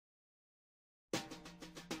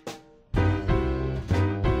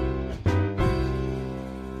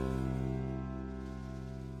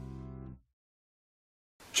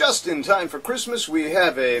Just in time for Christmas, we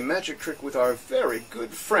have a magic trick with our very good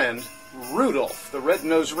friend, Rudolph, the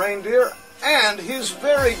red-nosed reindeer, and his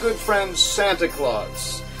very good friend, Santa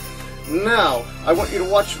Claus. Now, I want you to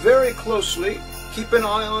watch very closely. Keep an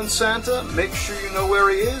eye on Santa. Make sure you know where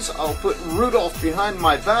he is. I'll put Rudolph behind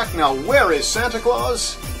my back. Now, where is Santa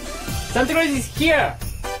Claus? Santa Claus is here.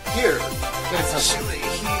 Here. Actually,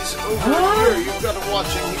 he's over here. You've got to watch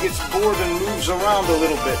him. He gets bored and moves around a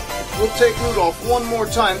little bit. We'll take Rudolph one more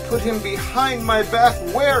time. Put him behind my back.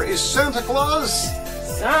 Where is Santa Claus?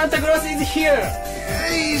 Santa Claus is here.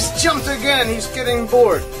 He's jumped again. He's getting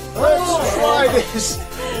bored. Let's try this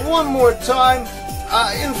one more time.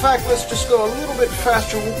 In fact, let's just go a little bit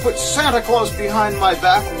faster. We'll put Santa Claus behind my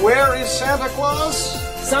back. Where is Santa Claus?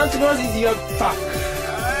 Santa Claus is your back.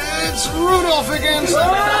 It's Rudolph again. Santa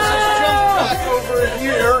Claus has jumped back over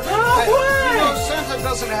here. You know, Santa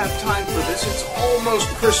doesn't have time for this. It's almost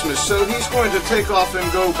Christmas, so he's going to take off and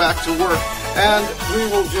go back to work. And we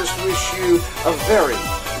will just wish you a very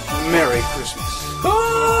Merry Christmas.